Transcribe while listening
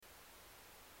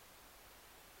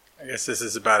I guess this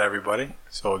is about everybody,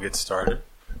 so we'll get started.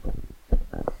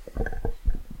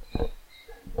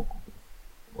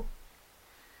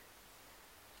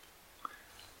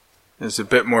 There's a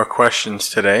bit more questions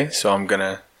today, so I'm going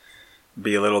to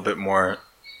be a little bit more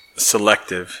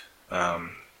selective. I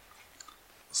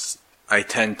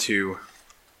tend to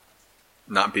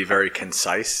not be very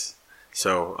concise,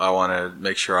 so I want to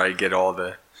make sure I get all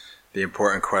the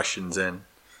important questions in.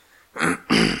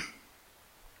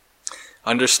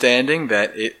 Understanding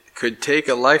that it could take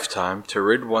a lifetime to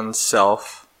rid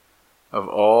oneself of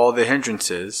all the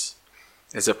hindrances,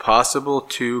 is it possible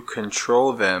to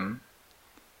control them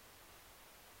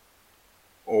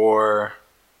or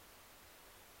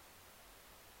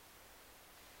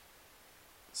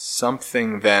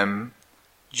something them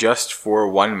just for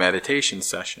one meditation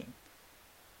session?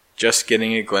 Just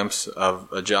getting a glimpse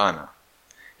of a jhana.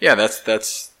 Yeah,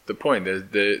 that's the point.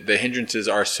 The hindrances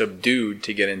are subdued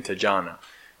to get into jhana,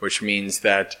 which means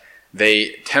that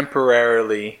they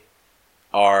temporarily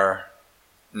are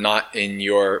not in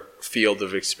your field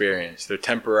of experience. They're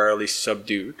temporarily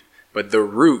subdued, but the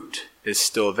root is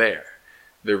still there.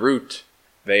 The root,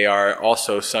 they are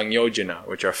also sangyojana,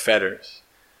 which are fetters.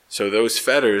 So those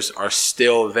fetters are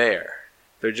still there.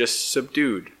 They're just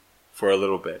subdued for a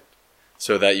little bit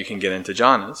so that you can get into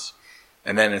jhanas.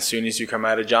 And then as soon as you come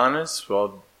out of jhanas,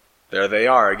 well, there they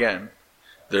are again.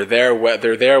 They're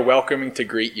there welcoming to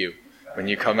greet you when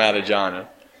you come out of jhana.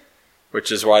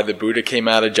 Which is why the Buddha came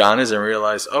out of jhanas and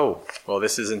realized, oh, well,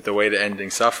 this isn't the way to ending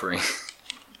suffering.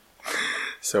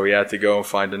 So he had to go and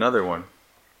find another one.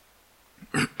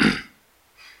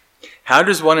 How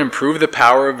does one improve the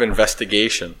power of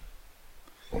investigation?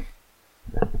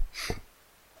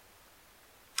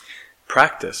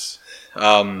 Practice.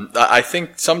 I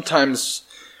think sometimes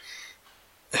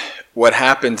what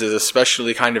happens is,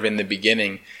 especially kind of in the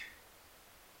beginning,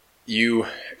 you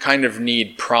kind of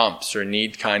need prompts or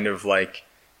need kind of like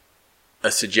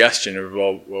a suggestion of,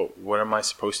 well, what am I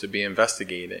supposed to be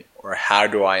investigating? Or how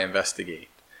do I investigate?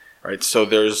 Right? So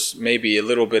there's maybe a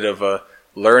little bit of a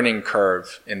learning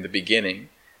curve in the beginning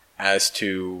as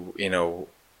to,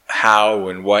 how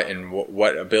and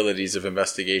what abilities of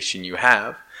investigation you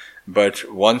have. But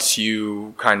once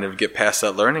you kind of get past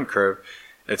that learning curve,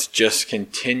 it's just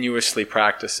continuously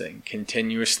practicing,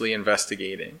 continuously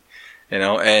investigating,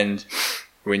 and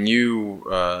when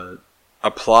you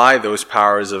apply those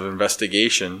powers of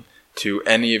investigation to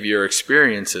any of your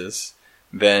experiences,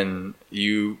 then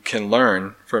you can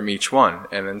learn from each one.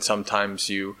 And then sometimes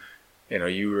you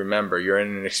remember you're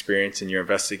in an experience and you're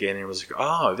investigating and it was like,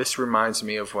 oh, this reminds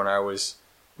me of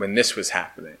when this was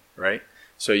happening, right?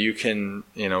 So you can,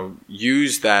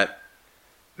 use that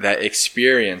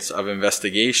experience of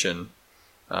investigation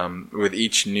with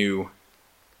each new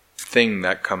thing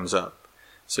that comes up.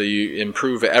 So you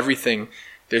improve everything.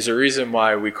 There's a reason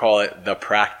why we call it the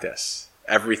practice.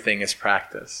 Everything is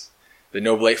practice. The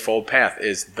Noble Eightfold Path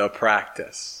is the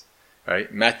practice,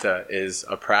 right? Metta is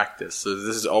a practice. So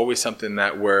this is always something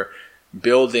that we're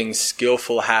building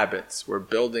skillful habits. We're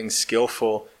building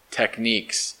skillful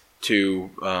techniques to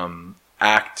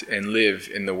act and live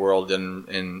in the world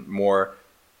in more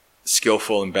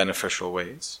skillful and beneficial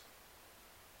ways.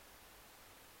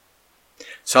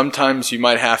 Sometimes you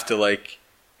might have to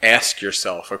ask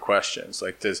yourself a question.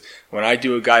 When I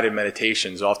do a guided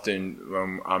meditations, often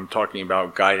when I'm talking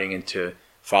about guiding into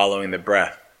following the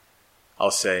breath,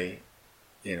 I'll say,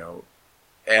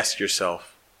 ask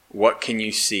yourself, what can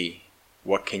you see?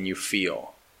 What can you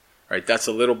feel? Right? That's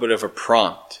a little bit of a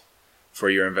prompt for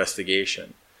your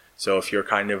investigation. So if you're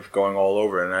kind of going all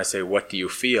over and I say, what do you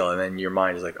feel? And then your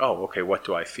mind is like, oh, okay, what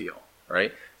do I feel?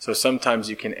 Right? So sometimes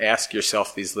you can ask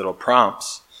yourself these little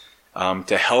prompts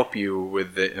to help you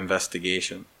with the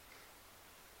investigation.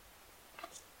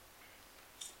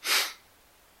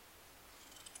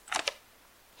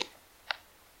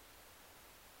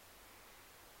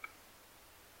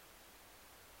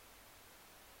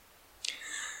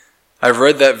 I've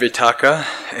read that Vitakka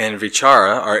and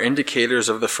Vichara are indicators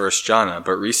of the first jhana,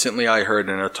 but recently I heard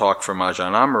in a talk from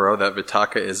Ajahn Amaro that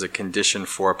Vitakka is a condition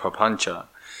for papancha.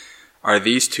 Are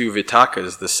these two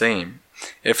Vitakkas the same?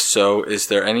 If so, is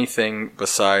there anything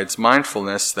besides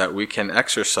mindfulness that we can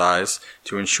exercise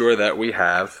to ensure that we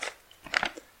have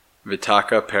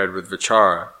Vitakka paired with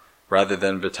Vichara, rather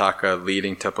than Vitakka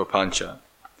leading to papancha?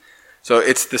 So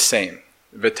it's the same.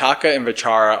 Vitakka and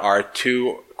Vichara are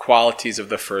two qualities of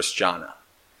the first jhana.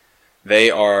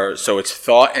 So it's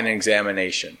thought and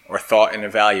examination, or thought and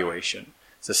evaluation.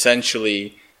 It's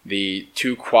essentially the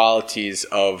two qualities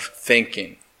of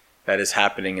thinking that is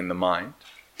happening in the mind.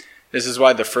 This is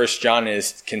why the first jhana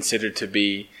is considered to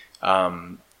be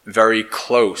very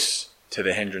close to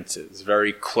the hindrances,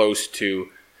 very close to,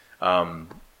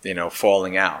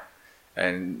 falling out.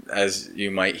 And as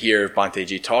you might hear,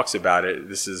 Bhante talks about it,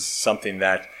 this is something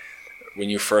that when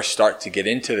you first start to get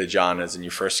into the jhanas and you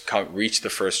first reach the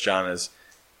first jhanas,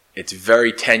 it's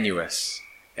very tenuous.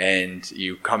 And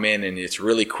you come in and it's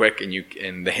really quick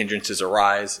and the hindrances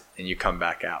arise and you come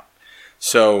back out.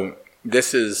 So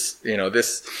this is,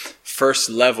 this first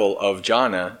level of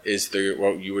jhana is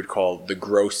what you would call the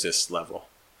grossest level,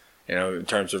 in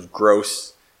terms of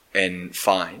gross and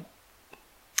fine.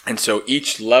 And so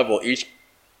each level of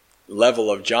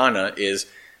jhana is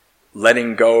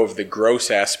letting go of the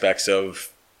gross aspects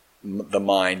of the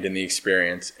mind and the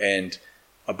experience and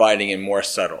abiding in more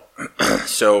subtle.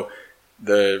 So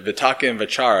the vitakka and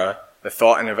vichara, the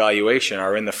thought and evaluation,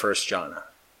 are in the first jhana.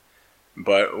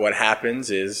 But what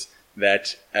happens is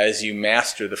that as you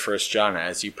master the first jhana,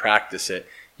 as you practice it,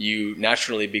 you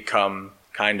naturally become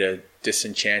kind of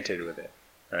disenchanted with it,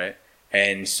 right?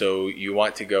 And so you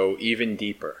want to go even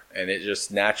deeper. And it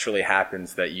just naturally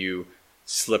happens that you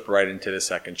slip right into the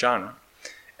second jhana.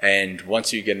 And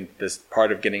once you get this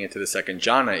part of getting into the second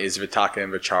jhana is vitakka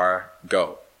and vichara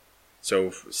go.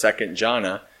 So second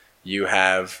jhana, you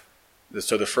have,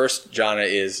 so the first jhana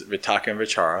is vitakka and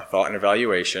vichara, thought and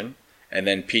evaluation, and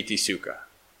then piti sukha.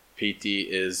 Piti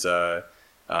is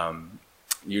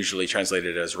usually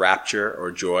translated as rapture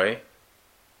or joy,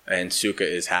 and sukha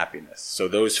is happiness. So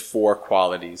those four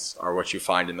qualities are what you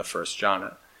find in the first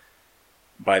jhana.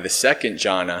 By the second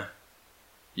jhana,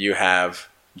 you have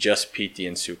just piti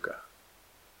and sukha.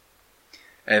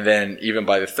 And then even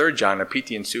by the third jhana,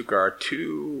 piti and sukha are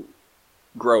too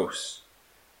gross.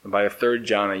 And by the third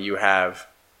jhana, you have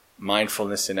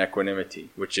mindfulness and equanimity,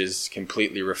 which is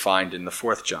completely refined in the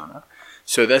fourth jhana.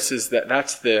 So that's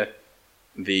the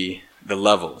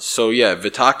levels. So yeah,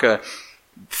 vitakka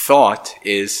thought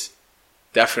is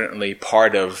definitely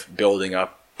part of building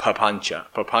up papancha.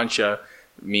 Papancha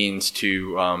means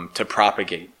to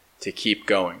propagate, to keep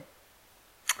going.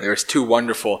 There's two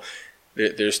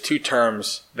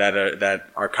terms that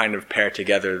are kind of paired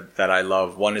together that I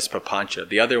love. One is papancha.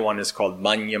 The other one is called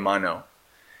manyamano.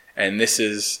 And this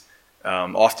is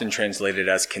often translated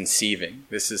as conceiving.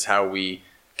 This is how we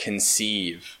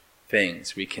conceive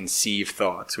things. We conceive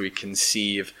thoughts. We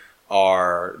conceive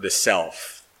the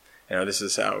self. This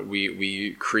is how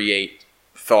we create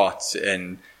thoughts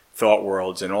and thought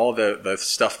worlds and all the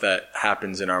stuff that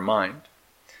happens in our mind.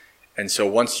 And so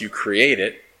once you create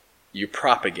it, you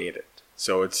propagate it.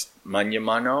 So it's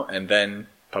manyamano and then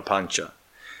papancha.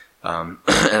 And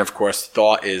of course,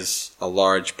 thought is a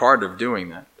large part of doing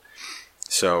that.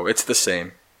 So it's the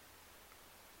same.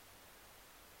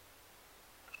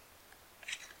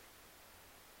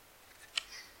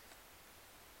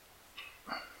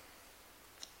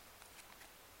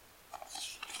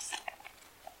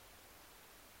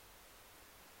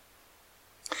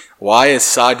 Why is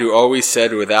sadhu always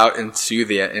said without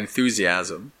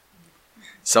enthusiasm?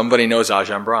 Somebody knows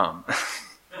Ajahn Brahm.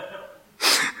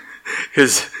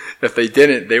 Because if they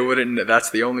didn't, they wouldn't. That's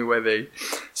the only way they.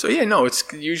 So yeah, no. It's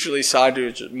usually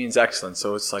sadhu means excellent.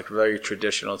 So it's like very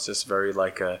traditional. It's just very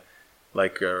like a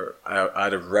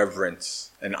out of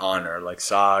reverence and honor, like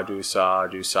sadhu,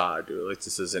 sadhu, sadhu. Like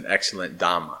this is an excellent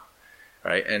Dhamma,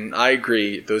 right? And I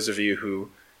agree. Those of you who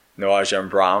know Ajahn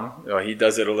Brahm, he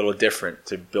does it a little different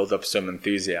to build up some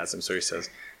enthusiasm. So he says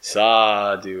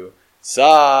sadhu,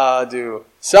 sadhu,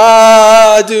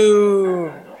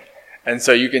 sadhu. And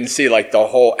so you can see like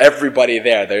everybody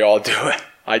there, they all do it.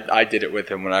 I did it with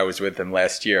him when I was with him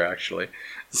last year, actually.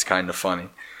 It's kind of funny.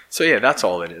 So yeah, that's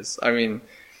all it is. I mean,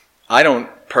 I don't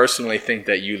personally think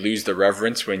that you lose the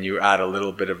reverence when you add a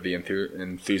little bit of the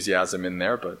enthusiasm in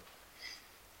there, but,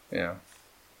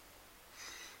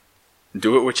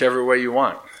 do it whichever way you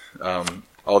want.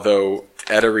 Although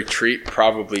at a retreat,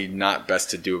 probably not best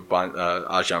to do it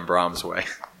Ajahn Brahm's way.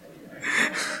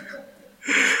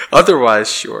 Otherwise,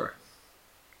 sure.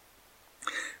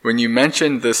 When you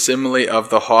mentioned the simile of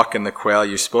the hawk and the quail,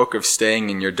 you spoke of staying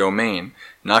in your domain,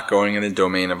 not going in the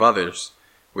domain of others,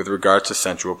 with regard to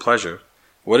sensual pleasure.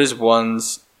 What is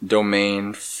one's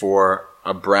domain for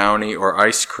a brownie or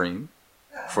ice cream?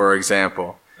 For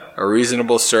example, a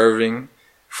reasonable serving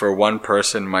for one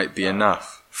person might be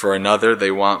enough. For another,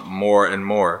 they want more and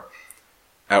more.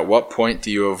 At what point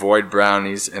do you avoid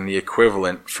brownies and the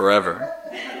equivalent forever?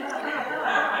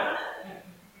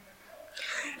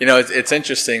 It's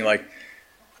interesting, like,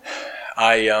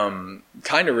 I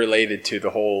kind of related to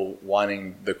the whole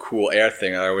wanting the cool air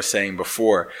thing that I was saying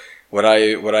before. What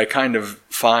I kind of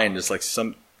find is like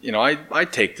I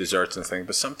take desserts and things,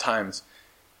 but sometimes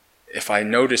if I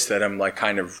notice that I'm like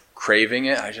kind of craving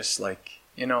it, I just like,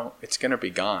 it's going to be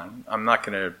gone.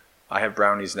 I have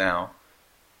brownies now,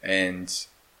 and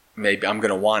maybe I'm going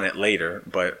to want it later,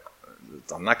 but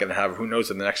I'm not going to have, who knows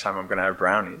when the next time I'm going to have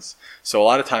brownies. So a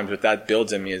lot of times what that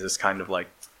builds in me is this kind of like,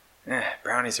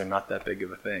 brownies are not that big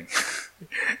of a thing.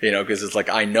 Because it's like,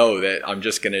 I know that I'm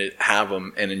just going to have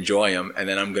them and enjoy them, and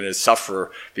then I'm going to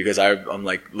suffer because I'm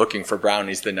like looking for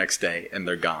brownies the next day and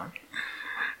they're gone.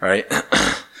 Right?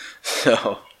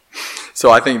 So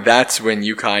I think that's when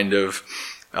you kind of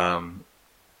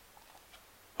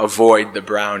avoid the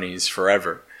brownies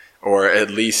forever, or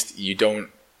at least you don't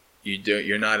get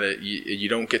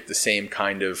the same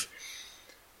kind of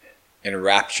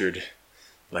enraptured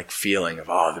like feeling of,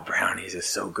 oh, the brownies is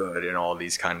so good and all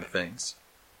these kind of things.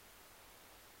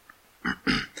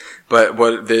 But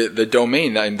what the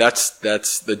domain, and that's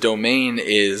the domain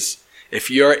is, if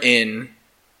you're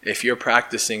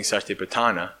practicing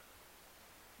Satipatthana,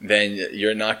 then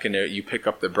you pick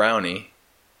up the brownie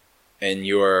and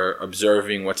you're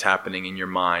observing what's happening in your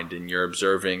mind, and you're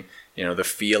observing, the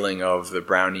feeling of the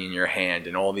brownie in your hand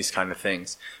and all these kind of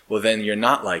things. Well, then you're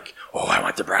not like, oh, I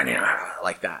want the brownie,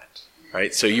 like that,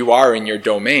 right? So you are in your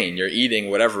domain. You're eating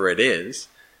whatever it is.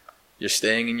 You're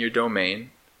staying in your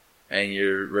domain, and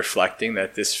you're reflecting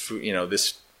that this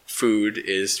food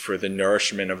is for the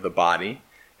nourishment of the body.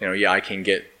 I can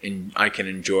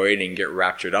enjoy it and get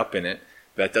raptured up in it.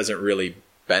 That doesn't really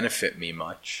benefit me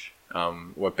much.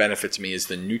 What benefits me is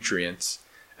the nutrients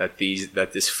that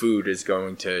this food is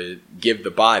going to give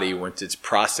the body once it's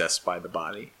processed by the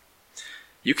body.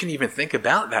 You can even think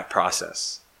about that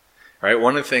process, right?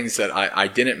 One of the things that I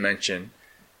didn't mention,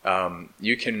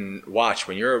 you can watch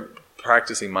when you're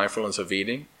practicing mindfulness of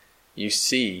eating. You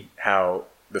see how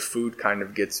the food kind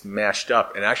of gets mashed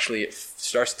up, and actually it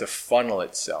starts to funnel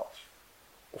itself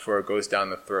before it goes down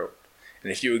the throat.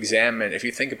 And if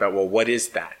you think about, well, what is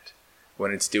that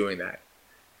when it's doing that?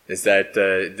 Is that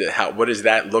what does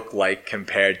that look like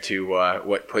compared to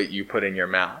what you put in your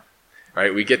mouth?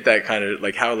 Right? We get that kind of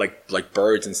like how like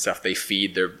birds and stuff, they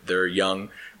feed their young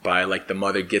by like the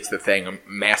mother gets the thing and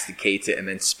masticates it and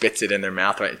then spits it in their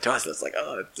mouth. Right? It does. It's like,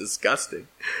 oh, it's disgusting.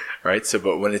 Right? So,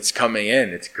 but when it's coming in,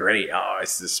 it's great. Oh,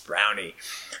 it's this brownie.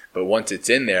 But once it's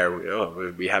in there,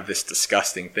 we have this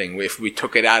disgusting thing. If we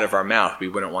took it out of our mouth, we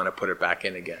wouldn't want to put it back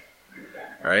in again.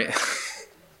 Right?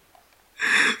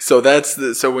 So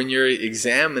so when you're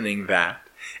examining that,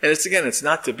 and it's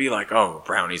not to be like, oh,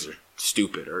 brownies are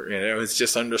stupid, or it's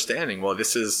just understanding, well,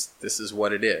 this is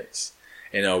what it is.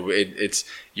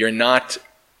 You're not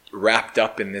wrapped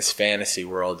up in this fantasy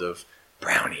world of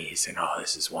brownies and, oh,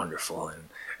 this is wonderful,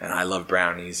 and I love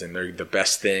brownies and they're the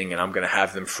best thing and I'm going to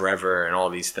have them forever and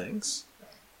all these things.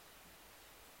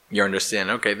 You understand,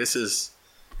 okay, this is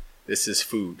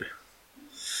food.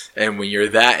 And when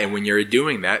you're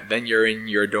doing that, then you're in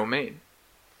your domain.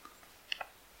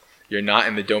 You're not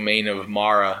in the domain of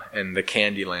Mara and the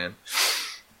Candyland.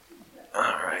 All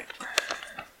right.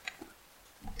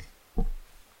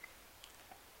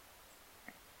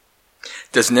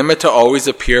 Does nimitta always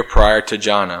appear prior to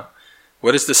jhana?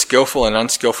 What is the skillful and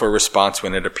unskillful response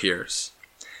when it appears?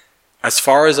 As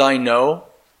far as I know,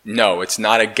 no, it's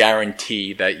not a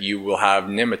guarantee that you will have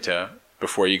nimitta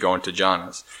before you go into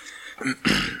jhanas.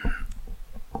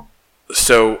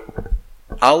 So,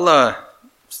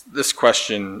 this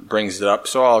question brings it up,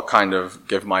 so I'll kind of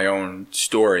give my own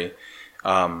story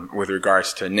with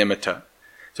regards to nimitta.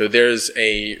 So there's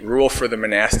a rule for the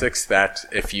monastics that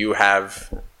if you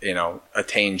have,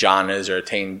 attained jhanas or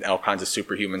attained all kinds of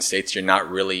superhuman states, you're not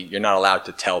allowed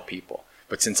to tell people.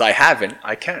 But since I haven't,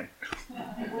 I can.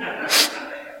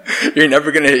 You're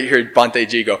never going to hear Bhante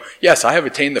Ji go, yes, I have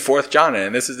attained the fourth jhana,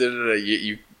 and this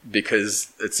is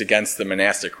because it's against the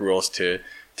monastic rules to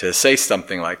say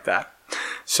something like that.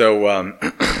 So,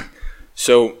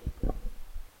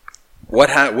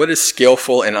 what is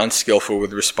skillful and unskillful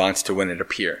with response to when it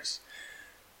appears?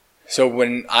 So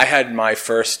when I had my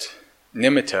first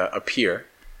nimitta appear,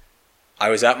 I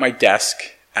was at my desk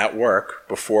at work,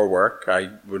 before work.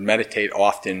 I would meditate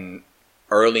often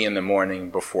early in the morning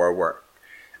before work,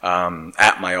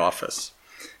 at my office.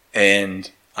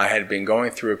 And I had been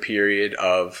going through a period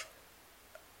of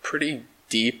pretty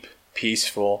deep,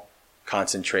 peaceful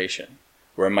concentration,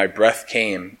 where my breath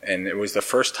came, and it was the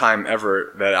first time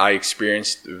ever that I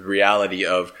experienced the reality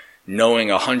of knowing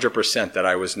 100% that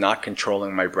I was not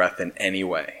controlling my breath in any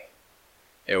way.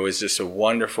 It was just a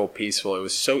wonderful, peaceful, it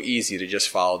was so easy to just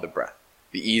follow the breath.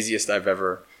 The easiest I've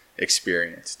ever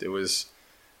experienced. It was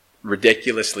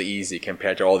ridiculously easy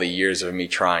compared to all the years of me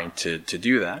trying to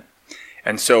do that.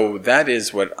 And so that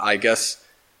is what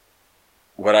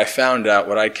what I found out,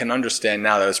 what I can understand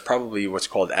now, that was probably what's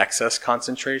called excess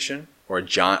concentration or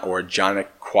jhana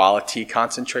quality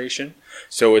concentration.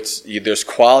 So there's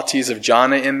qualities of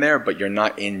jhana in there, but you're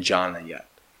not in jhana yet.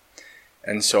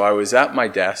 And so I was at my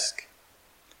desk,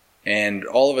 and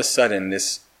all of a sudden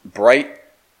this bright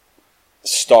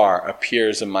star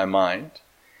appears in my mind.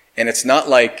 And it's not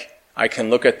like I can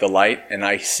look at the light and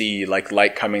I see like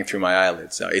light coming through my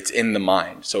eyelids. No, it's in the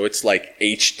mind. So it's like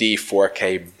HD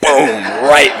 4K, boom,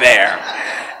 right there.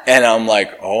 And I'm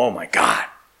like, oh my God,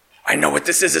 I know what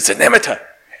this is. It's a nimitta.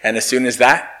 And as soon as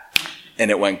that, and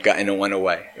it went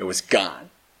away. It was gone.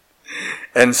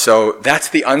 And so that's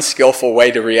the unskillful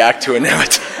way to react to a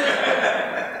nimitta.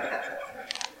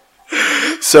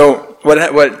 So one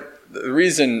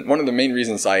of the main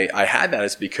reasons I had that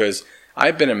is because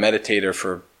I've been a meditator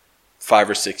for 5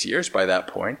 or 6 years by that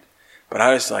point, but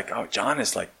I was like, oh, John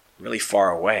is like really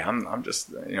far away. I'm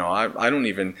just, I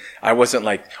wasn't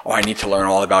like, oh, I need to learn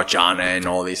all about jhana and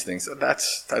all these things.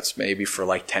 That's maybe for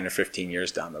like 10 or 15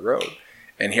 years down the road.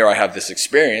 And here I have this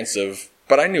experience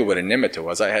but I knew what a nimitta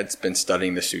was. I had been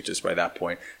studying the sutras by that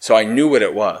point. So I knew what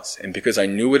it was. And because I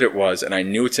knew what it was and I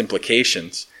knew its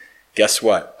implications, guess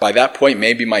what? By that point,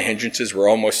 maybe my hindrances were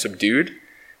almost subdued.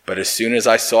 But as soon as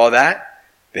I saw that,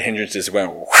 the hindrances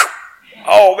went, whoosh.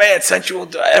 Oh man, sensual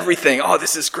everything. Oh,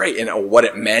 this is great. And what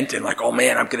it meant. And like, oh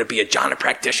man, I'm going to be a jhana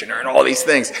practitioner and all these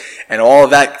things. And all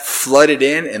of that flooded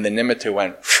in and the nimitta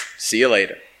went, see you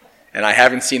later. And I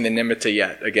haven't seen the nimitta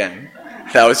yet again.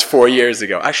 That was 4 years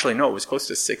ago. Actually, no, it was close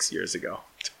to 6 years ago.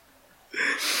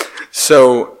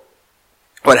 So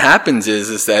what happens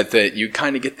is that you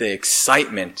kind of get the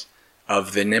excitement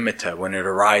of the nimitta when it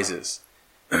arises.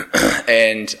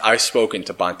 And I've spoken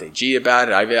to Bhante Ji about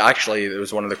it. It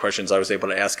was one of the questions I was able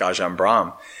to ask Ajahn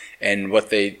Brahm. And what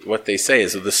they say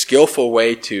is that the skillful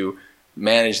way to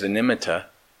manage the nimitta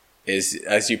is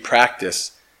as you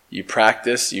practice, you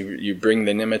bring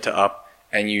the nimitta up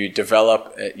and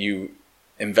you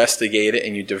investigate it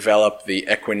and you develop the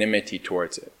equanimity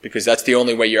towards it. Because that's the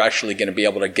only way you're actually going to be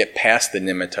able to get past the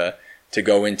nimitta to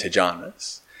go into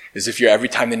jhanas. Is if every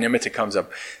time the nimitta comes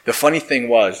up. The funny thing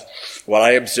was, what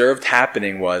I observed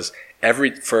happening was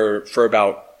for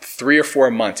about 3 or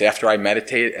 4 months after I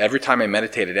meditated, every time I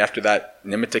meditated after that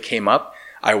nimitta came up,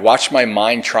 I watched my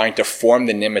mind trying to form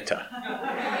the nimitta.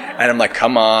 And I'm like,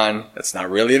 come on, that's not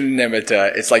really the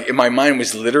nimitta. It's like my mind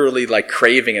was literally like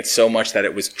craving it so much that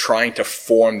it was trying to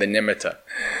form the nimitta.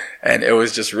 And it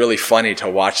was just really funny to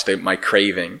watch my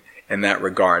craving in that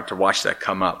regard, to watch that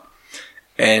come up.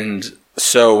 And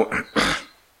so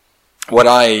what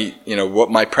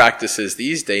my practice is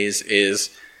these days is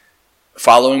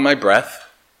following my breath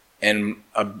and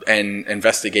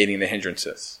investigating the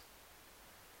hindrances.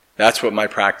 That's what my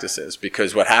practice is.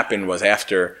 Because what happened was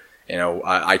after,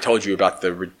 I told you about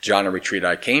the jhana retreat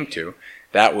I came to.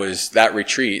 That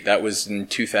retreat was in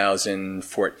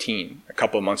 2014, a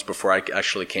couple of months before I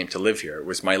actually came to live here. It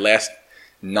was my last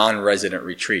non-resident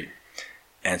retreat.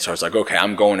 And so I was like, okay,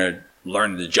 I'm going to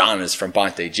learn the jhanas from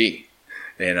Bhante Ji,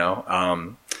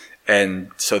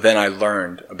 and so then I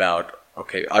learned about,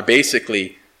 okay, I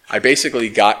basically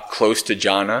got close to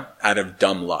jhana out of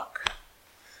dumb luck.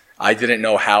 I didn't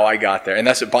know how I got there. And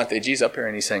that's what Bhante Ji's up here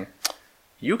and he's saying,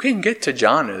 you can get to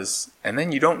jhanas and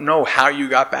then you don't know how you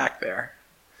got back there.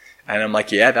 And I'm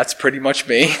like, yeah, that's pretty much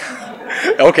me.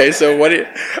 Okay, so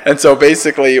so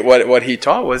basically what he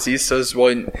taught was, he says,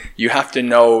 well, you have to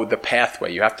know the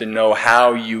pathway. You have to know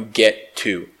how you get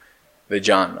to the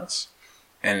jhanas.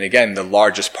 And again, the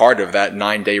largest part of that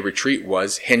 9-day retreat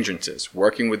was hindrances,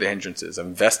 working with the hindrances,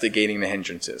 investigating the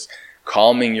hindrances,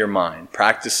 calming your mind,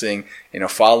 practicing,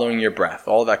 following your breath,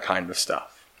 all that kind of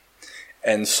stuff.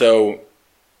 And so,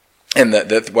 and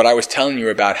what I was telling you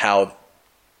about how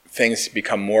things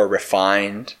become more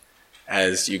refined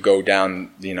as you go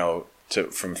down,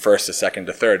 from first to second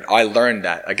to third. I learned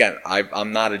that. Again,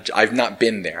 I've not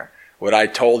been there. What I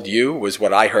told you was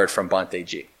what I heard from Bhante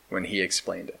Ji when he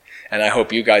explained it. And I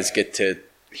hope you guys get to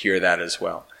hear that as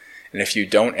well. And if you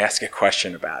don't, ask a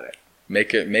question about it.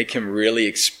 Make him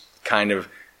really kind of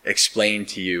explain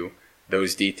to you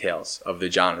those details of the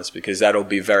jhanas, because that'll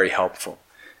be very helpful.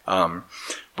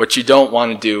 What you don't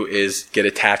want to do is get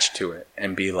attached to it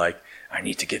and be like, I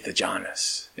need to get the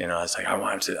jhanas. It's like, I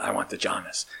want the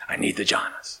jhanas. I need the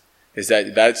jhanas.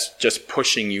 That's just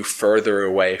pushing you further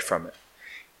away from it.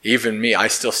 Even me, I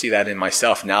still see that in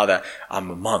myself now that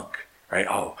I'm a monk, right?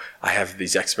 Oh, I have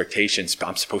these expectations.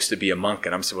 I'm supposed to be a monk,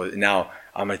 and now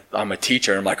I'm a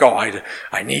teacher. And I'm like, oh,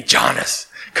 I need jhanas.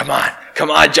 Come on,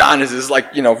 jhanas. It's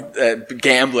like,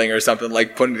 gambling or something,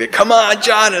 like come on,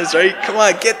 jhanas, right? Come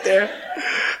on, get there.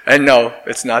 And no,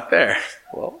 it's not there.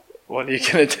 Well, what are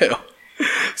you going to do?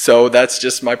 So that's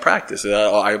just my practice.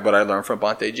 What I learned from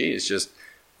Bhante Ji is just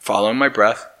following my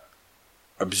breath,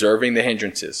 observing the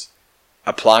hindrances,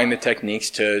 applying the techniques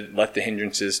to let the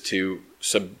hindrances to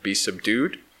be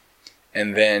subdued,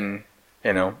 and then,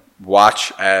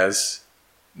 watch as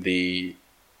the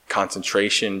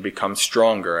concentration becomes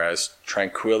stronger, as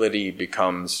tranquility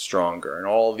becomes stronger, and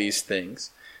all these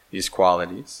things, these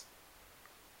qualities.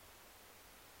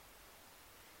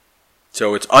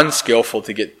 So it's unskillful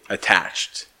to get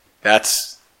attached.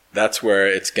 That's where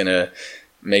it's going to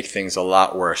make things a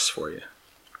lot worse for you.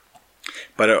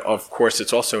 But of course,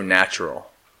 it's also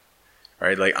natural,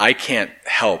 right? Like I can't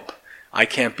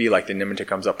be like the Nimitta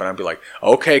comes up and I'll be like,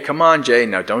 okay, come on, Jay,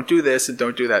 now don't do this and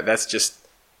don't do that. That's just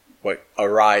what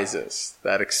arises,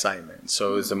 that excitement.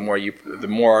 So the more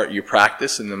you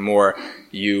practice and the more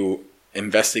you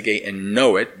investigate and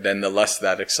know it, then the less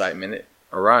that excitement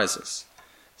arises.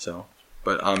 So,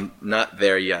 but I'm not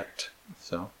there yet.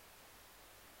 So,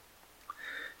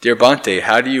 dear Bhante,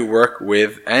 how do you work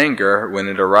with anger when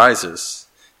it arises?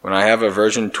 When I have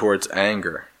aversion towards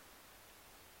anger,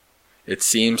 it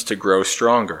seems to grow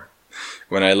stronger.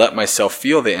 When I let myself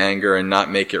feel the anger and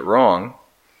not make it wrong,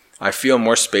 I feel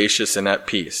more spacious and at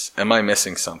peace. Am I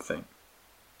missing something?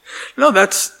 No,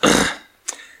 that's...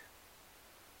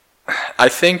 I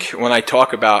think when I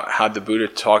talk about how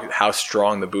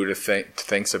strong the Buddha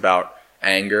thinks about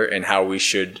anger and how we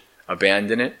should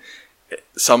abandon it,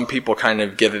 some people kind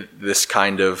of give it this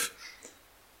kind of...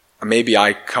 Maybe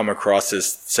I come across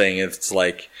as saying it's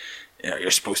like,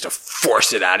 you're supposed to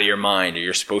force it out of your mind, or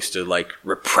you're supposed to like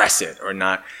repress it or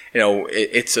not.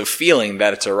 It's a feeling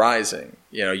that it's arising.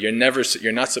 You're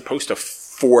not supposed to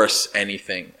force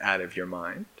anything out of your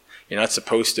mind. You're not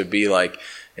supposed to be like,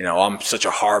 I'm such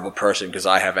a horrible person because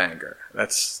I have anger.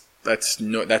 That's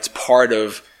part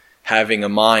of having a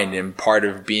mind and part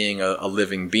of being a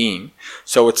living being.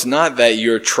 So it's not that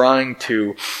you're trying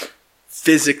to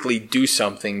physically do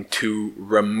something to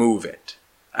remove it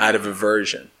out of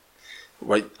aversion.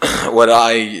 What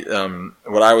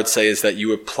I would say is that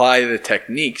you apply the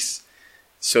techniques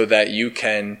so that you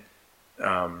can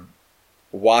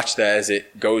watch that as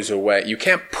it goes away. You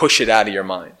can't push it out of your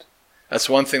mind. That's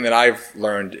one thing that I've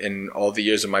learned in all the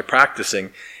years of my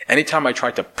practicing. Anytime I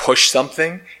tried to push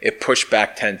something, it pushed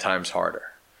back 10 times harder.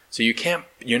 So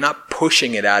you're not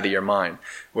pushing it out of your mind.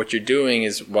 What you're doing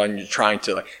is when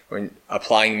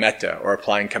applying metta or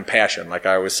applying compassion, like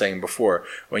I was saying before,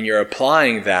 when you're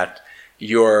applying that,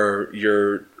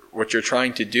 what you're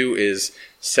trying to do is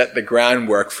set the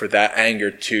groundwork for that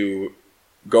anger to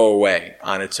go away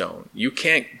on its own. You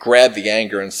can't grab the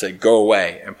anger and say, go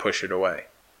away, and push it away.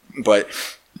 But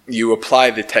you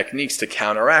apply the techniques to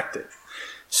counteract it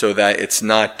so that it's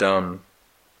not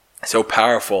so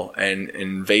powerful and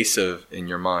invasive in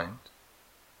your mind.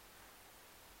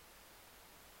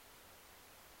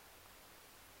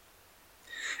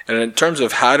 And in terms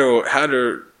of how do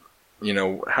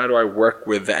I work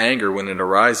with the anger when it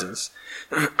arises?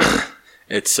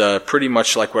 It's pretty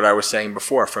much like what I was saying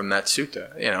before from that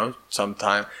sutta.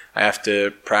 Sometimes I have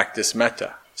to practice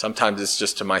metta. Sometimes it's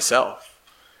just to myself.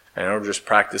 Just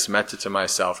practice metta to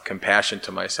myself, compassion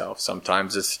to myself.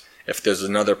 Sometimes it's, if there's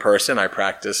another person, I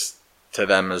practice to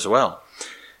them as well.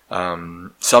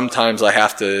 Sometimes I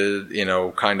have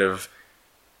to, kind of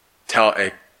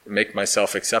make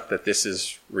myself accept that this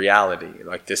is reality.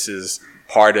 Like this is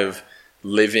part of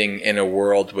living in a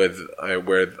world with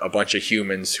where a bunch of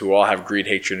humans who all have greed,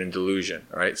 hatred, and delusion.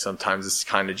 Right? Sometimes it's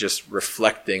kind of just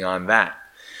reflecting on that.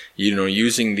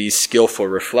 Using these skillful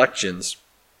reflections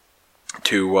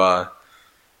to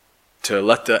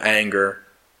let the anger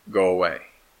go away.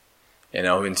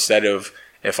 Instead of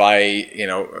if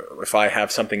I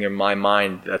have something in my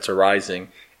mind that's arising,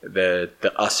 the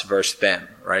us versus them,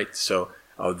 right? So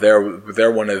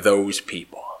they're one of those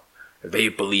people. They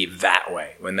believe that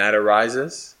way. When that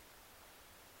arises,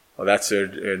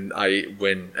 and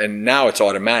now it's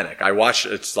automatic. I watch.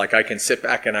 It's like I can sit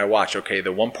back and I watch. Okay,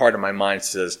 the one part of my mind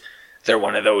says they're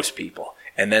one of those people.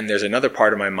 And then there's another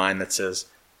part of my mind that says,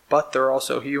 but they're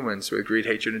also humans with greed,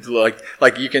 hatred, and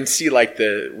like you can see like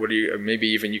maybe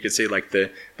even you could say like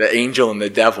the angel and the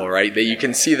devil, right? That you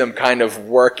can see them kind of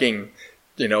working,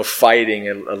 fighting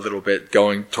a little bit,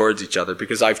 going towards each other,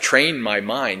 because I've trained my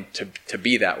mind to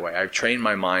be that way. I've trained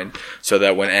my mind so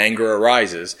that when anger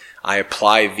arises, I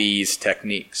apply these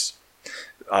techniques.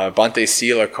 Bhante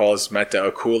Sila calls metta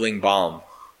a cooling balm,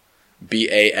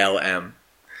 BALM.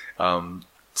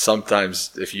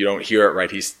 Sometimes, if you don't hear it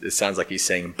right, it sounds like he's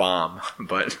saying bomb,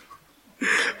 but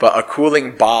But a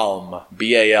cooling balm,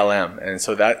 B-A-L-M. And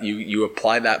so that you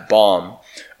apply that balm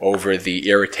over the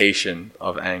irritation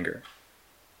of anger.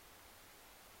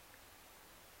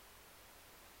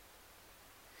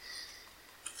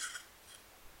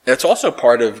 That's also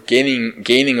part of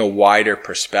gaining a wider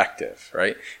perspective,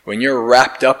 right? When you're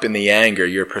wrapped up in the anger,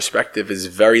 your perspective is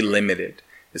very limited.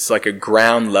 It's like a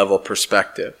ground level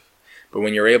perspective. But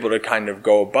when you're able to kind of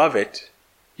go above it,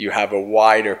 you have a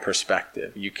wider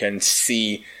perspective. You can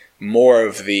see more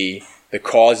of the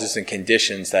causes and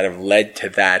conditions that have led to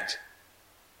that,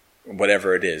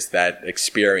 whatever it is, that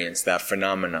experience, that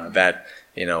phenomena, that,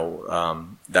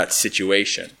 that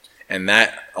situation. And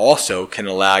that also can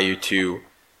allow you to,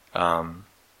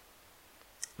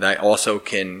 that also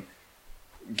can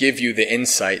give you the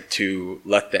insight to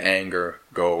let the anger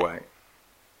go away.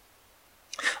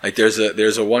 Like there's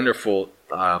a wonderful,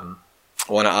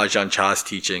 one of Ajahn Chah's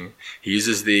teaching, he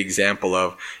uses the example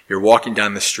of you're walking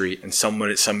down the street and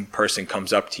some person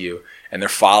comes up to you and they're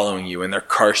following you and they're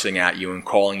cursing at you and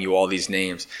calling you all these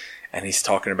names. And he's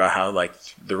talking about how like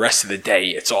the rest of the day,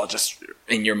 it's all just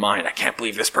in your mind. I can't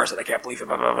believe this person. I can't believe it,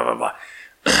 blah, blah, blah, blah, blah.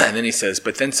 And then he says,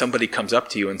 but then somebody comes up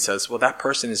to you and says, well, that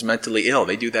person is mentally ill.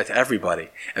 They do that to everybody.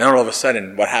 And then all of a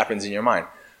sudden, what happens in your mind?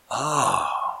 Oh,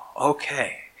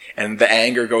 okay. And the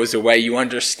anger goes away. You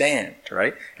understand,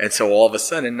 right? And so all of a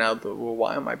sudden now, well,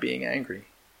 why am I being angry?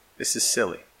 This is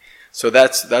silly. So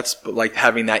that's like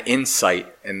having that insight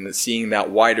and seeing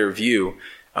that wider view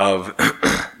of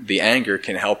the anger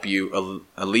can help you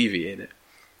alleviate it.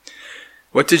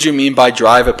 What did you mean by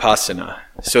dry vipassana?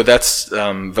 So that's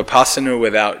vipassana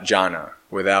without jhana,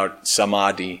 without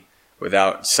samadhi,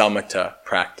 without samatha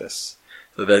practice.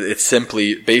 So that it's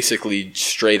simply, basically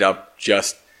straight up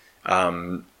just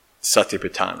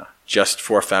satipatthana, just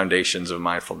 4 foundations of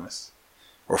mindfulness,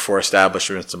 or 4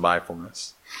 establishments of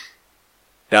mindfulness.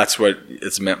 That's what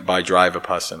it's meant by dry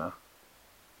vipassana.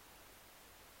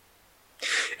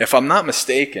 If I'm not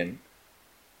mistaken,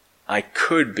 I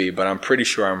could be, but I'm pretty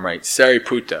sure I'm right.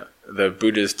 Sariputta, the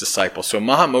Buddha's disciple. So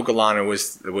Mahamoggallana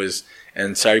was,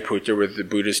 and Sariputta were the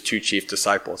Buddha's 2 chief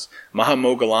disciples.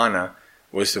 Mahamoggallana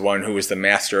was the one who was the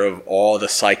master of all the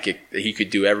psychic. He could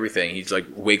do everything. He'd like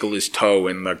wiggle his toe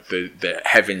and like the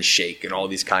heavens shake and all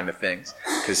these kind of things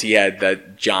because he had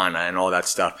that jhana and all that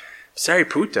stuff.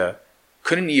 Sariputta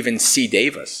couldn't even see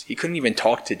devas. He couldn't even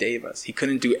talk to devas. He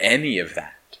couldn't do any of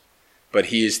that. But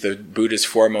he is the Buddha's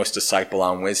foremost disciple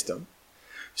on wisdom.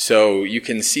 So you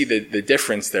can see the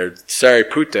difference there.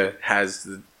 Sariputta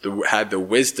had the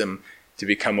wisdom to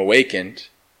become awakened,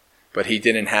 but he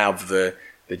didn't have the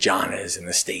jhanas and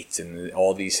the states and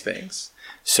all these things.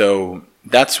 So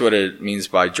that's what it means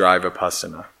by dry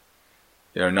vipassana.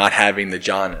 Not having the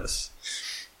jhanas,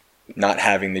 not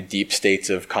having the deep states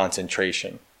of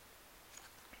concentration.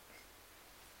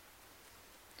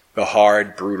 The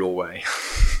hard, brutal way.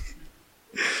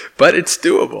 But it's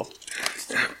doable.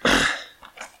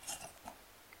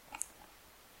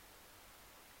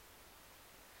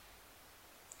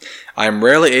 I am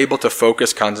rarely able to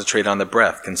concentrate on the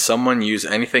breath. Can someone use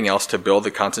anything else to build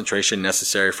the concentration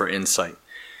necessary for insight?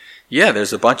 Yeah,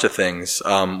 there's a bunch of things.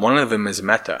 One of them is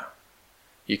metta.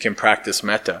 You can practice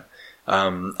metta.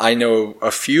 I know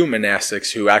a few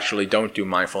monastics who actually don't do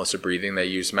mindfulness of breathing. They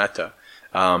use metta.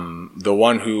 The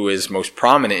one who is most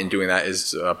prominent in doing that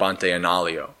is Bhante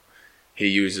Analio. He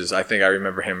uses, I think I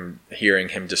remember hearing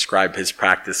him describe his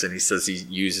practice, and he says he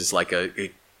uses like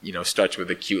starts with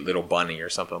a cute little bunny or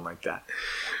something like that,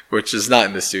 which is not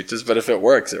in the suttas, but if it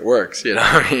works, it works, what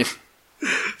I mean?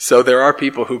 So there are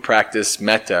people who practice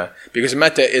metta, because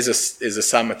metta is a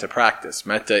samatha practice.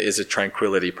 Metta is a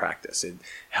tranquility practice. It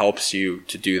helps you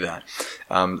to do that.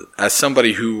 As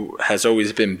somebody who has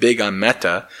always been big on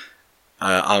metta,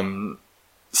 I'm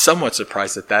somewhat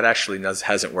surprised that actually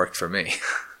hasn't worked for me.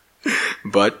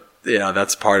 But,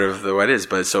 that's part of what it is.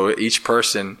 But so each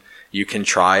person, you can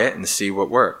try it and see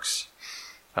what works.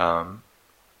 And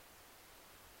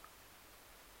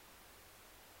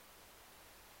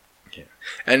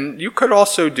you could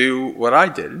also do what I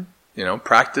did,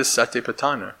 practice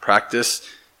satipatthana, practice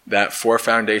that 4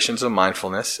 foundations of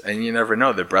mindfulness, and you never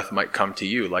know, the breath might come to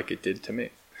you like it did to me.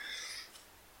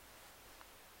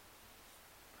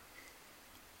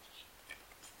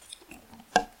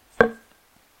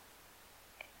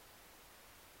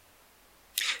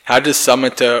 How does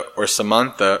samatha or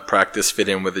samantha practice fit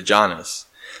in with the jhanas?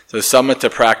 So samatha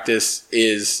practice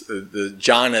is, the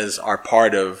jhanas are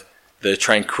part of the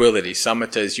tranquility.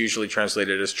 Samatha is usually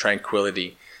translated as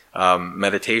tranquility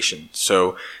meditation.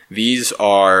 So these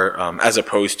are, as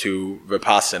opposed to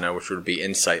vipassana, which would be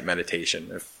insight meditation,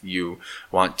 if you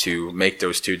want to make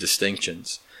those 2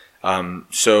 distinctions.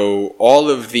 So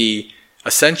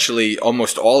essentially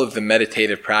almost all of the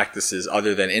meditative practices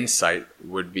other than insight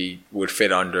would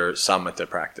fit under samatha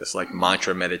practice, like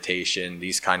mantra meditation,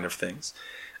 these kind of things.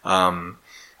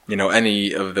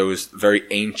 Any of those very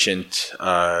ancient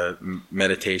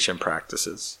meditation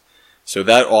practices. So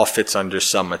that all fits under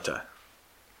samatha.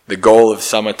 The goal of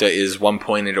samatha is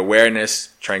one-pointed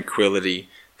awareness, tranquility,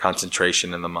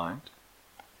 concentration in the mind.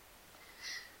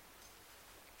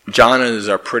 Jhanas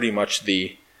are pretty much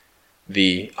the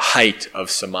height of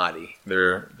samadhi.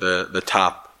 They're the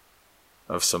top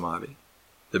of samadhi,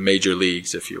 the major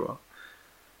leagues, if you will.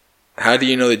 How do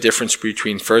you know the difference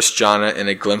between first jhana and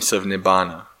a glimpse of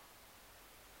nibbana?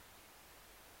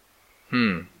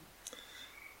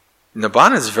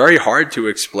 Nibbana is very hard to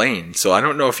explain, so I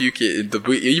don't know if you can.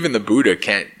 Even the Buddha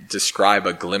can't describe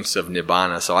a glimpse of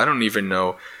nibbana, so I don't even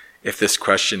know if this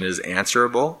question is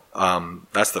answerable.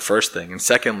 That's the first thing. And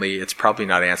secondly, it's probably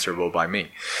not answerable by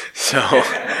me. So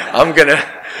I'm going to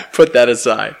put that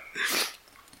aside.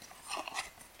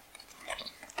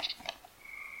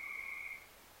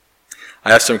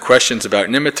 I have some questions about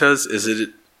nimittas. Is it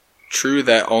true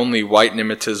that only white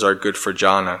nimittas are good for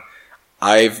jhana?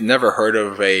 I've never heard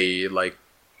of a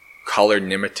colored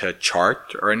nimitta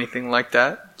chart or anything like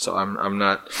that. So I'm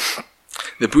not.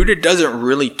 The Buddha doesn't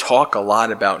really talk a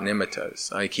lot about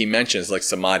nimittas. Like he mentions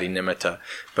samadhi nimitta,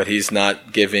 but he's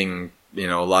not giving a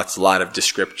lot of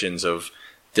descriptions of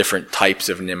different types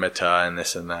of nimitta and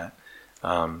this and that.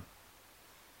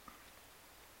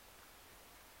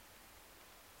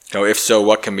 If so,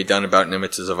 what can be done about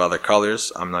nimittas of other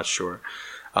colors? I'm not sure.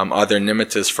 Are there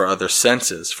nimittas for other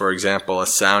senses? For example, a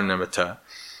sound nimitta.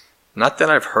 Not that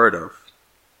I've heard of.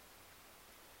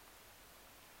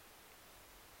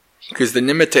 Because the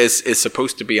nimitta is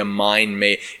supposed to be a mind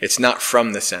made. It's not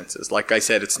from the senses. Like I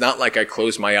said, it's not like I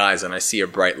close my eyes and I see a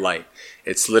bright light.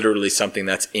 It's literally something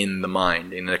that's in the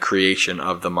mind, in the creation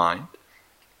of the mind.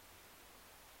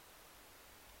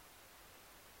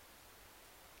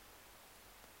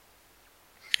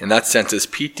 In that sense, is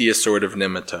piti a sort of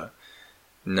nimitta?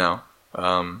 No.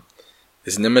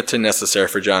 Is nimitta necessary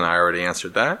for jhana? I already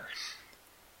answered that.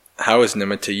 How is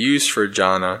nimitta used for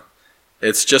jhana?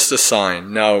 It's just a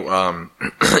sign. Now,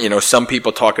 some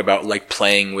people talk about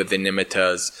playing with the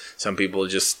nimittas. Some people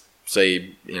just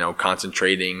say,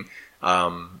 concentrating.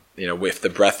 If the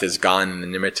breath is gone and the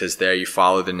nimitta is there, you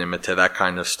follow the nimitta, that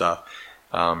kind of stuff.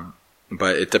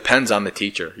 But it depends on the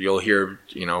teacher. You'll hear,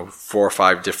 4 or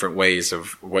 5 different ways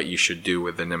of what you should do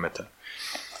with the nimitta.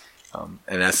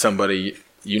 And as somebody,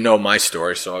 my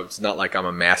story, so it's not like I'm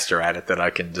a master at it that I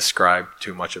can describe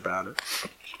too much about it.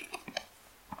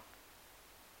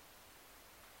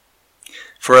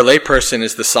 For a layperson,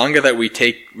 is the sangha that we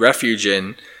take refuge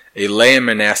in a lay and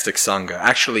monastic sangha?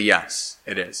 Actually, yes,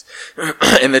 it is.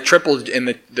 In the triple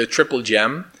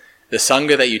gem, the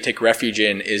sangha that you take refuge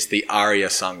in is the Arya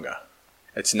sangha.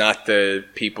 It's not the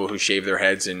people who shave their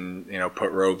heads and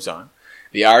put robes on.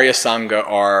 The Arya sangha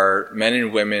are men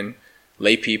and women,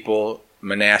 lay people,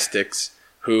 monastics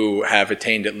who have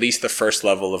attained at least the first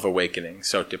level of awakening,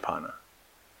 sotapanna.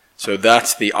 So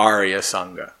that's the Arya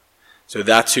sangha. So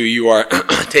that's who you are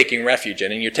taking refuge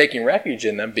in. And you're taking refuge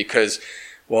in them because,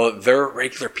 they're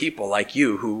regular people like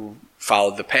you who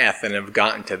followed the path and have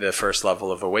gotten to the first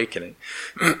level of awakening.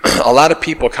 A lot of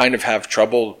people kind of have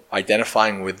trouble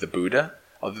identifying with the Buddha,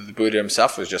 although the Buddha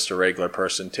himself was just a regular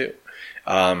person too.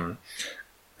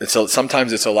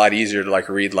 Sometimes it's a lot easier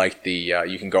to read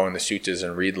you can go in the suttas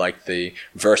and read the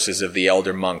verses of the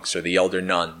elder monks or the elder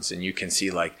nuns, and you can see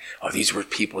these were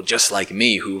people just like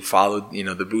me who followed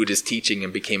the Buddha's teaching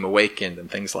and became awakened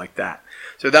and things like that.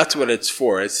 So that's what it's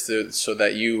for. It's so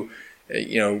that you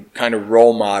kind of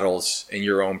role models in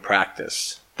your own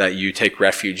practice, that you take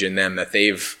refuge in them, that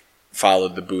they've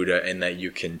followed the Buddha and that you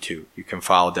can too. You can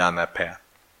follow down that path.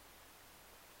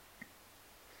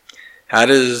 How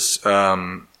does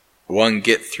one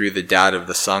get through the doubt of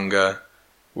the Sangha,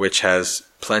 which has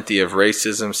plenty of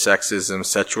racism, sexism,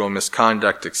 sexual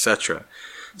misconduct, etc.?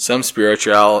 Some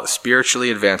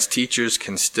spiritually advanced teachers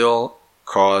can still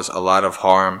cause a lot of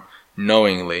harm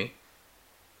knowingly.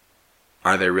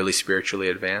 Are they really spiritually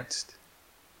advanced?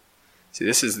 See,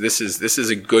 this is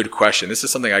a good question. This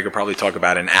is something I could probably talk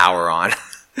about an hour on,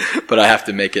 but I have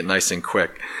to make it nice and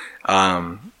quick.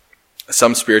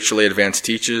 Some spiritually advanced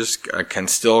teachers can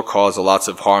still cause lots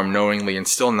of harm knowingly and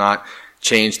still not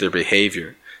change their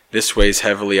behavior. This weighs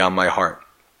heavily on my heart.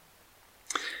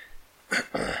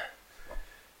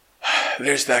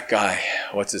 There's that guy.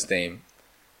 What's his name?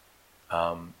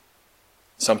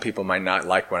 Some people might not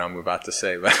like what I'm about to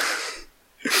say, but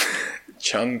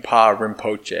Chungpa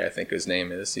Rinpoche, I think his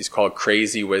name is. He's called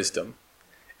Crazy Wisdom.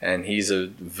 And he's a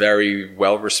very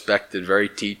well-respected, very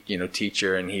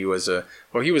teacher. And he was a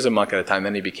monk at a time.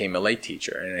 Then he became a lay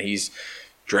teacher. And he's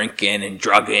drinking and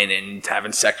drugging and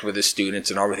having sex with his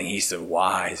students and everything. He's a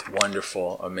wise,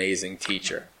 wonderful, amazing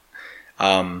teacher.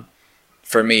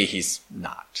 For me, he's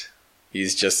not.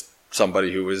 He's just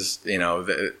somebody who was,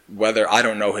 whether, I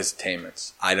don't know his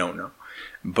attainments. I don't know.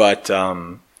 But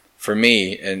for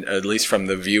me, and at least from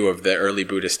the view of the early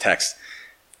Buddhist texts,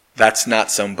 that's not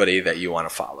somebody that you want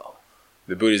to follow.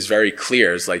 The Buddha is very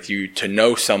clear. It's like to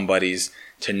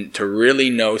really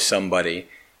know somebody,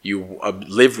 you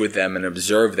live with them and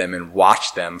observe them and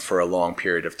watch them for a long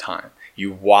period of time.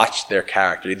 You watch their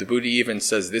character. The Buddha even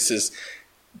says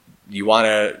you want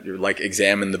to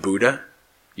examine the Buddha?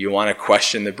 You want to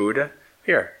question the Buddha?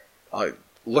 Here,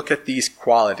 look at these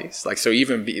qualities.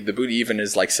 The Buddha even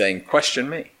is saying, question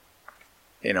me.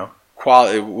 Look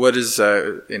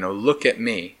at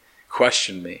me.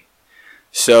 Question me.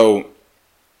 So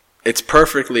it's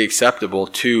perfectly acceptable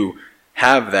to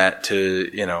have that,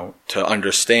 to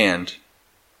understand.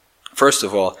 First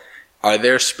of all, are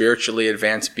there spiritually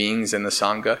advanced beings in the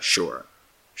Sangha? Sure.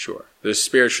 There's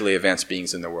spiritually advanced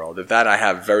beings in the world. Of that I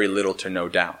have very little to no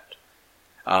doubt.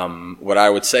 What I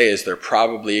would say is they're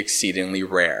probably exceedingly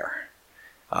rare.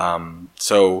 You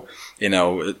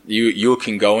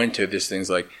can go into these things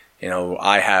like,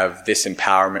 I have this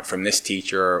empowerment from this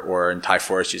teacher, or in Thai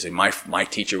forest you say, my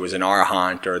teacher was an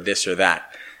arahant, or this or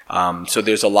that. So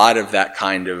there's a lot of that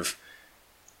kind of,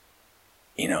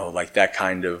 that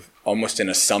kind of almost an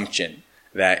assumption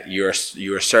that you're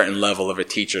a certain level of a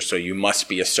teacher, so you must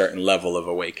be a certain level of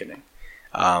awakening.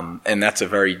 And that's a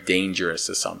very dangerous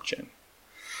assumption.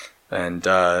 And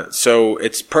so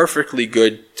it's perfectly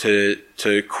good to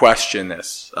question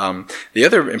this. The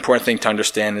other important thing to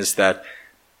understand is that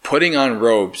putting on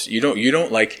robes, you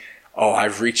don't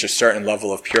I've reached a certain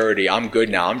level of purity, I'm good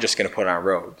now, I'm just going to put on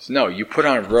robes. No, you put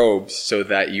on robes so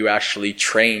that you actually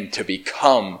train to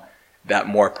become that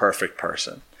more perfect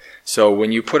person. So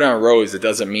when you put on robes, it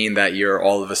doesn't mean that you're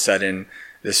all of a sudden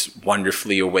this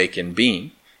wonderfully awakened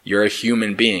being. You're a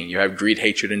human being. You have greed,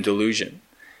 hatred, and delusion.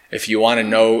 If you want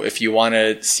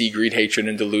to see greed, hatred,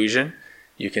 and delusion,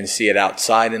 you can see it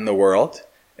outside in the world.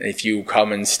 And if you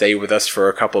come and stay with us for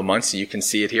a couple of months, you can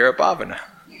see it here at Bhavana.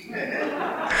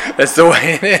 That's the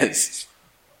way it is.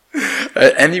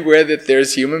 Anywhere that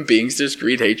there's human beings, there's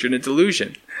greed, hatred, and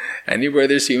delusion. Anywhere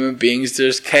there's human beings,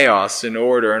 there's chaos and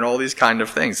order and all these kind of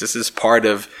things. This is part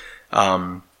of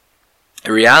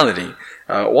reality.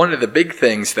 One of the big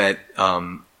things that,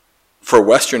 for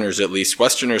Westerners at least,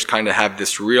 Westerners kind of have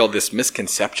this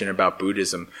misconception about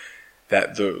Buddhism,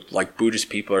 that Buddhist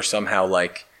people are somehow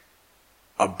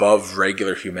above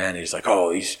regular humanity. It's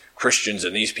these Christians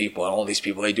and these people and all these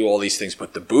people, they do all these things,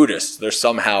 but the Buddhists, they're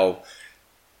somehow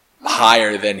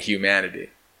higher than humanity.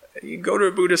 You go to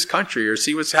a Buddhist country or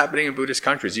see what's happening in Buddhist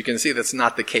countries, you can see that's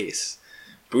not the case.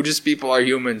 Buddhist people are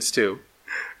humans too.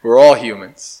 We're all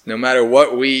humans. No matter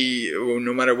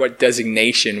what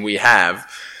designation we have,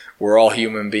 we're all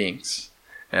human beings.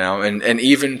 And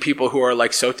even people who are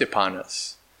like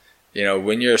Sotapannas.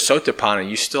 When you're a Sotapanna,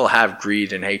 you still have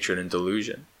greed and hatred and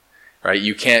delusion. Right?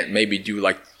 You can't maybe do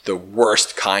the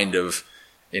worst kind of,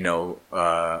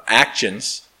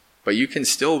 actions, but you can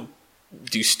still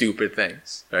do stupid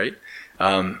things, right?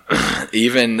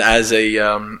 Even as a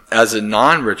one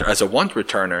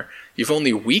returner, you've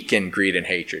only weakened greed and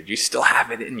hatred. You still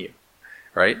have it in you,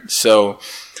 right? So,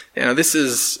 this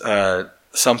is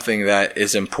something that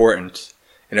is important.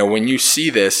 When you see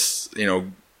this,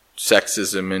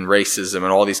 sexism and racism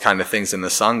and all these kind of things in the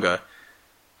Sangha,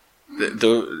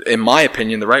 in my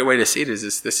opinion, the right way to see it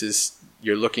is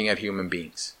you're looking at human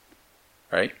beings,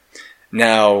 right?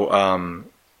 Now,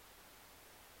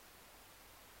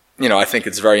 I think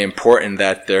it's very important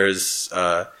that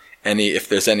if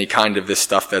there's any kind of this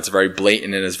stuff that's very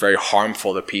blatant and is very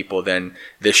harmful to people, then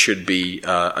this should be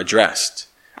addressed,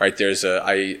 right?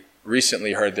 I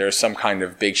recently heard there's some kind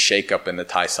of big shakeup in the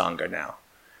Thai Sangha now.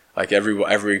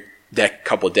 Every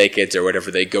couple decades or whatever,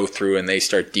 they go through and they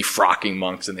start defrocking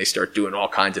monks and they start doing all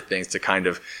kinds of things to kind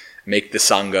of make the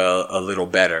Sangha a little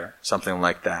better, something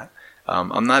like that.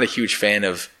 I'm not a huge fan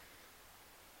of,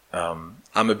 I'm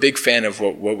a big fan of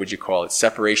what would you call it?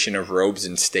 Separation of robes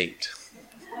and state.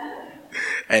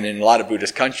 And in a lot of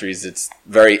Buddhist countries, it's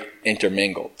very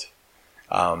intermingled.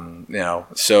 And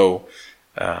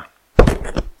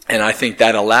I think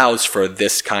that allows for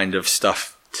this kind of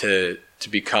stuff to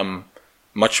become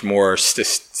much more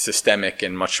systemic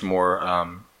and much more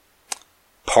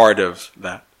part of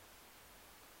that.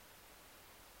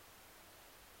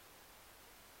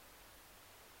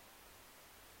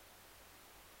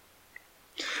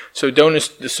 So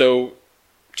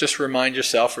just remind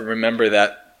yourself and remember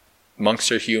that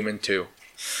monks are human too.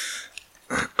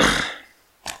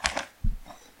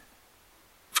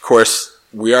 Of course,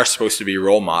 we are supposed to be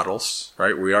role models,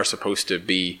 right? We are supposed to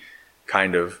be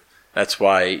that's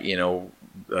why,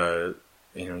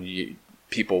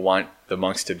 people want the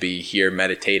monks to be here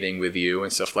meditating with you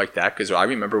and stuff like that. Because I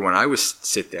remember when I would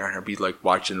sit there and I'd be like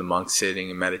watching the monks sitting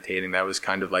and meditating, that was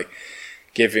kind of like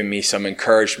giving me some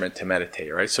encouragement to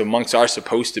meditate, right? So monks are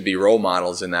supposed to be role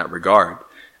models in that regard.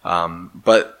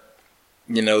 But,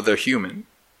 they're human.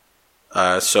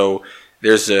 So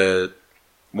there's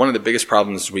one of the biggest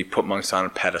problems is we put monks on a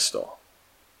pedestal,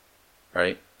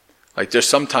 right? Like there's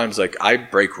sometimes I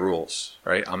break rules,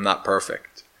 right? I'm not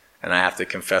perfect and I have to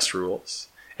confess rules.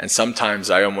 And sometimes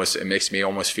it makes me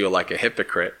almost feel like a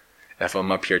hypocrite if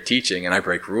I'm up here teaching and I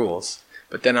break rules.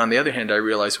 But then on the other hand, I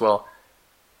realize, well,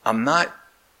 I'm not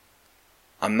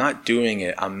doing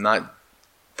it. I'm not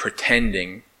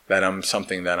pretending that I'm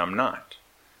something that I'm not,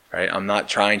 right? I'm not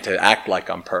trying to act like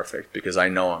I'm perfect because I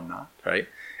know I'm not, right?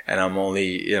 And I'm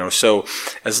only, so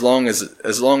as long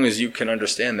as you can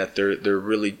understand that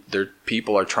they're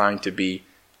people are trying to be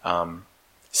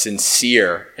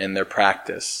sincere in their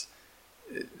practice,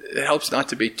 it helps not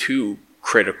to be too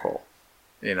critical.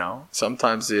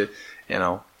 Sometimes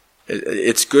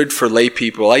it's good for lay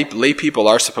people. Lay people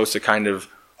are supposed to kind of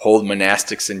hold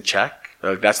monastics in check.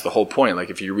 That's the whole point. Like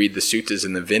if you read the suttas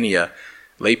in the Vinaya,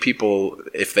 lay people,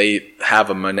 if they have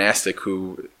a monastic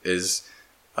who is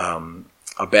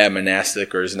a bad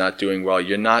monastic or is not doing well,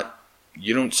 you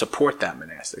don't support that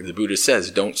monastic. The Buddha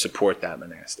says, don't support that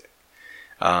monastic.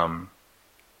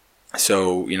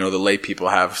 So, the lay people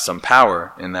have some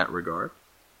power in that regard.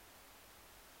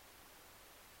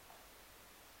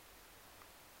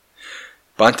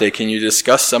 Bhante, can you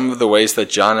discuss some of the ways that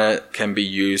jhana can be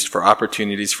used for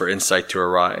opportunities for insight to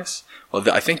arise?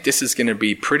 Well, I think this is going to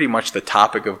be pretty much the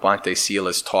topic of Bhante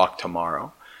Sila's talk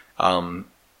tomorrow. And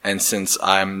since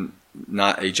I'm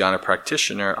not a jhana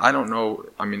practitioner, I don't know.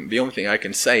 I mean, the only thing I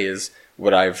can say is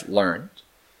what I've learned.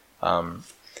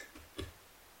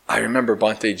 I remember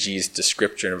Bhante Ji's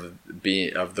description of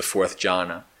the fourth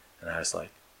jhana, and I was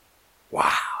like,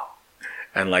 wow.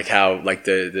 And how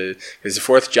because the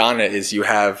fourth jhana is you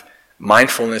have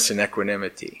mindfulness and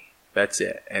equanimity. That's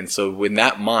it. And so with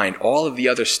that mind, all of the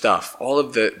other stuff, all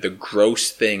of the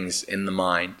gross things in the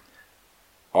mind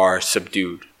are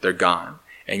subdued. They're gone.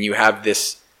 And you have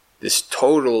this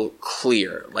total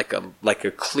clear, like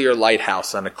a clear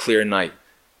lighthouse on a clear night,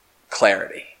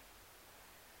 clarity.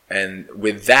 And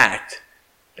with that,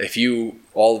 if you,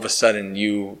 all of a sudden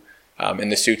in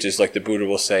the sutras, like the Buddha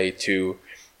will say in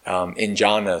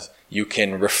jhanas, you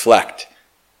can reflect,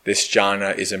 this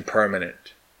jhana is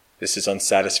impermanent. This is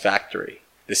unsatisfactory.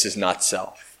 This is not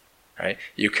self, right?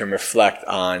 You can reflect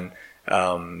on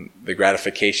the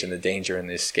gratification, the danger, and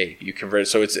the escape. You can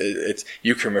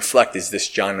reflect, is this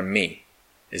jhana me?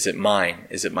 Is it mine?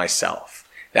 Is it myself?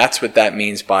 That's what that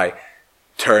means by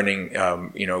turning,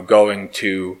 going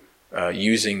to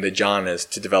using the jhanas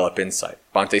to develop insight.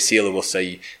 Bhante Sila will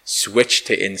say, switch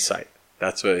to insight.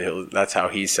 That's how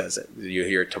he says it. You'll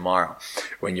hear it tomorrow.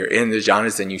 When you're in the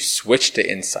jhanas, then you switch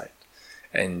to insight.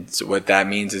 And so what that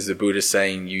means is the Buddha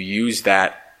saying you use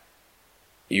that,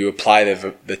 you apply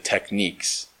the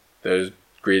techniques, those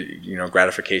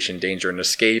gratification, danger, and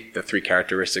escape, the three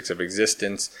characteristics of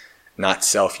existence, not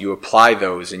self. You apply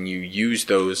those and you use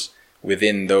those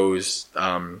within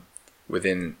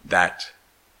that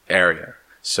area.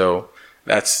 So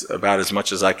that's about as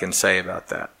much as I can say about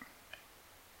that.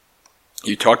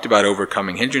 You talked about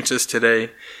overcoming hindrances today.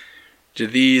 Do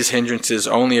these hindrances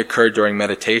only occur during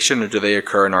meditation, or do they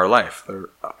occur in our life? They're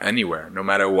anywhere, no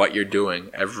matter what you're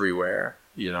doing, everywhere.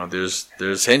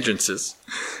 There's hindrances.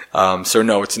 So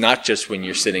no, it's not just when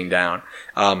you're sitting down.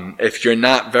 If you're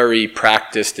not very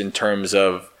practiced in terms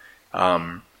of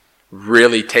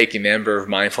really taking the ember of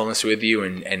mindfulness with you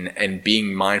and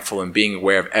being mindful and being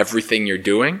aware of everything you're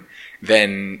doing,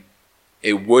 then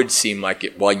it would seem like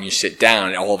when you sit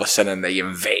down, all of a sudden they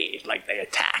invade, like they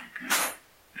attack.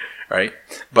 Right?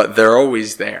 But they're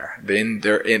always there. They're in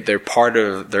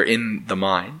the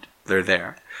mind. They're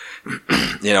there.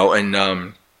 In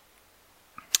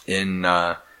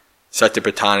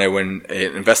Satipatthana, when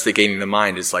investigating the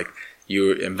mind, is like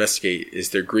you investigate, is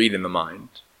there greed in the mind?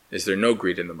 Is there no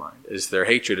greed in the mind? Is there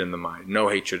hatred in the mind? No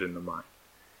hatred in the mind.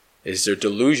 Is there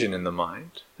delusion in the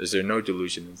mind? Is there no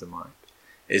delusion in the mind?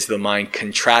 Is the mind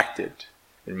contracted?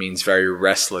 It means very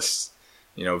restless,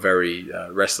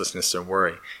 restlessness and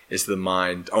worry. Is the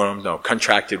mind,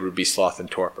 contracted would be sloth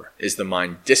and torpor. Is the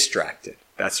mind distracted?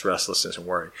 That's restlessness and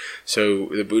worry. So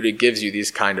the Buddha gives you these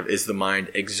kind of, is the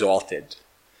mind exalted?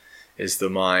 Is the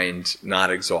mind not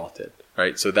exalted?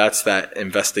 Right? So that's that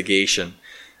investigation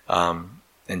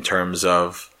in terms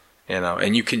of,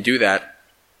 and you can do that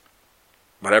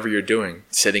whatever you're doing,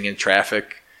 sitting in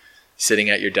traffic, sitting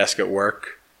at your desk at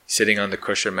work, sitting on the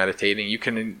cushion meditating. You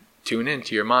can tune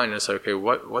into your mind and say, okay,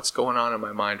 what's going on in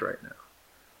my mind right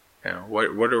now? What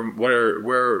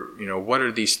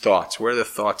are these thoughts? Where are the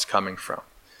thoughts coming from?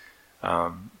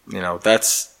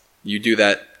 You do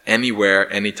that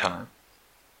anywhere, anytime.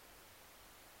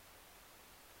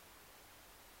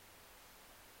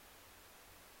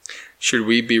 Should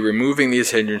we be removing these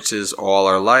hindrances all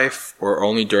our life or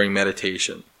only during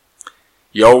meditation?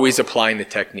 You're always applying the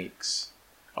techniques.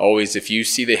 Always, if you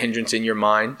see the hindrance in your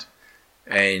mind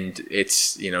and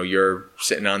it's, you're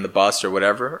sitting on the bus or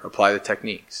whatever, apply the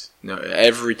techniques.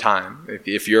 Every time.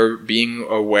 If you're being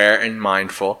aware and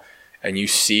mindful and you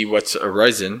see what's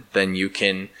arisen, then you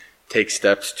can take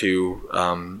steps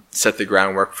to set the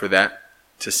groundwork for that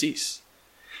to cease.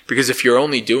 Because if you're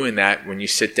only doing that when you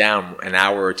sit down an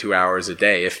hour or 2 hours a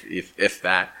day, if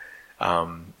that,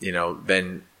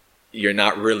 then you're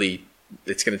not really,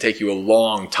 it's going to take you a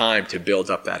long time to build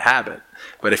up that habit.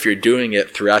 But if you're doing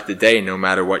it throughout the day, no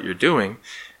matter what you're doing,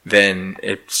 then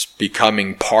it's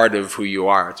becoming part of who you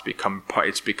are.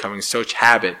 It's becoming such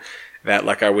habit that,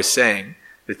 like I was saying,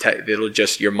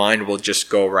 your mind will just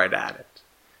go right at it,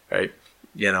 right?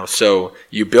 So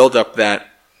you build up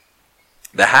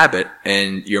the habit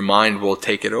and your mind will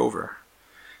take it over.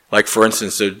 Like for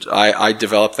instance, I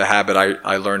developed the habit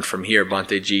I learned from here.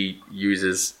 Bhante Ji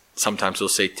uses, sometimes he'll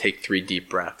say, take 3 deep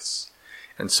breaths.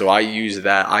 And so I use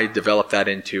that, I developed that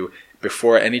into,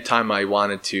 before anytime I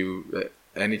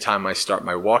start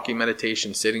my walking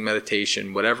meditation, sitting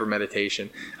meditation, whatever meditation,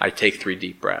 I take 3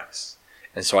 deep breaths.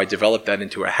 And so I developed that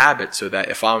into a habit so that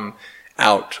if I'm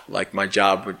out, like my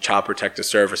job with Child Protective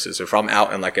Services, if I'm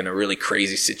out in a really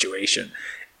crazy situation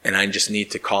and I just need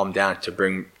to calm down to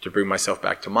bring myself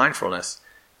back to mindfulness,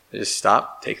 I just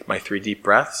stop, take my 3 deep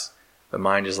breaths. The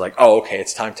mind is like, oh, okay,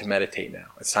 it's time to meditate now.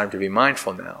 It's time to be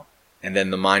mindful now. And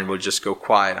then the mind will just go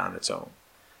quiet on its own.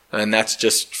 And that's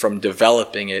just from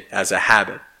developing it as a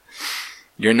habit.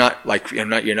 You're not like,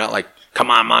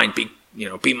 come on, mind,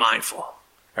 be mindful.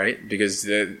 Right? Because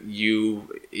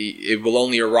it will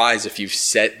only arise if you've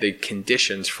set the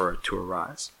conditions for it to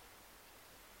arise.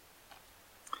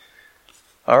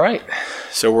 All right,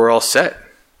 so we're all set.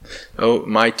 Oh,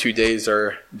 my 2 days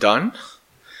are done,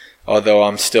 although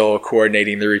I'm still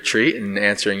coordinating the retreat and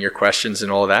answering your questions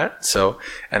and all that. So,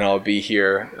 and I'll be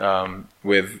here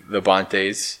with the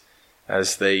Bhantes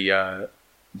as they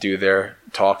do their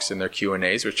talks and their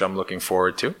Q&As, which I'm looking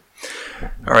forward to.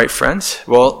 All right, friends.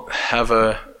 Well, have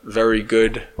a very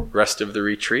good rest of the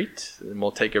retreat. And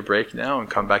we'll take a break now and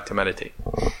come back to meditate.